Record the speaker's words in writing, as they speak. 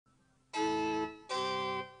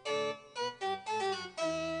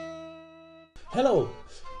Hello!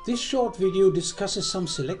 This short video discusses some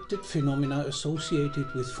selected phenomena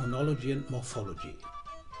associated with phonology and morphology.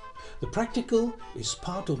 The practical is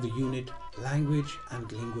part of the unit Language and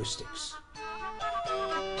Linguistics.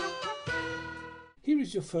 Here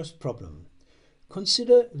is your first problem.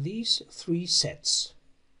 Consider these three sets.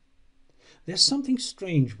 There's something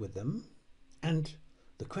strange with them, and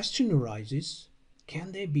the question arises,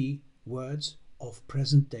 can they be words of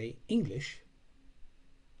present-day English?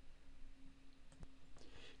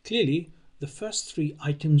 Clearly, the first three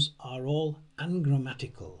items are all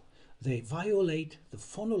ungrammatical. They violate the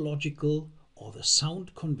phonological or the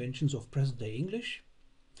sound conventions of present-day English,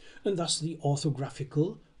 and thus the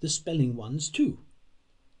orthographical, the spelling ones too.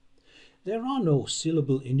 There are no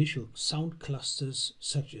syllable initial sound clusters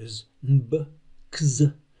such as nb,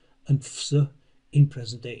 kz and fs in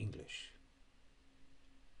present-day English.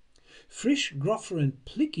 Frisch, groffer and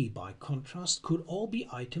plicky, by contrast, could all be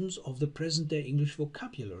items of the present-day English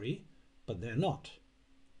vocabulary, but they're not.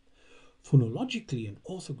 Phonologically and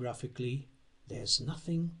orthographically, there's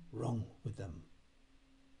nothing wrong with them.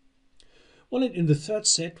 Well, in the third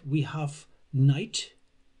set we have night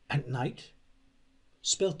and night,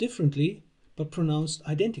 spelled differently but pronounced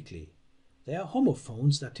identically. They are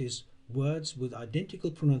homophones, that is, words with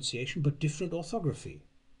identical pronunciation but different orthography.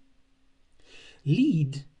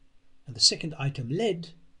 Lead and the second item, lead,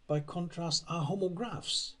 by contrast, are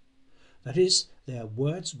homographs. That is, they are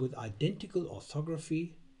words with identical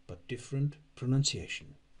orthography but different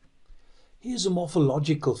pronunciation. Here's a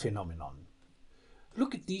morphological phenomenon.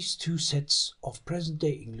 Look at these two sets of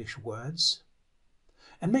present-day English words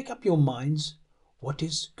and make up your minds what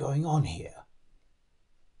is going on here.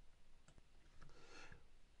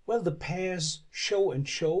 Well, the pairs show and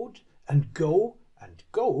showed and go and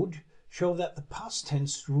goed show that the past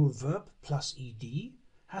tense rule verb plus ed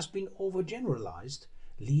has been overgeneralized,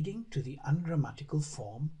 leading to the ungrammatical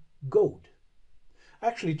form goed.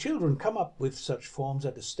 Actually, children come up with such forms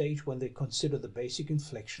at a stage when they consider the basic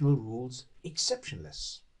inflectional rules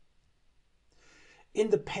exceptionless. In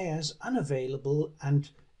the pairs unavailable and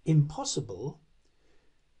impossible,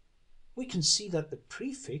 we can see that the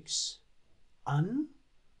prefix un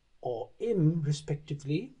or im,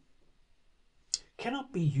 respectively,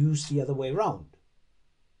 cannot be used the other way round.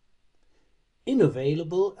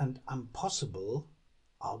 Inavailable and impossible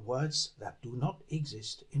are words that do not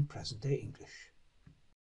exist in present-day English.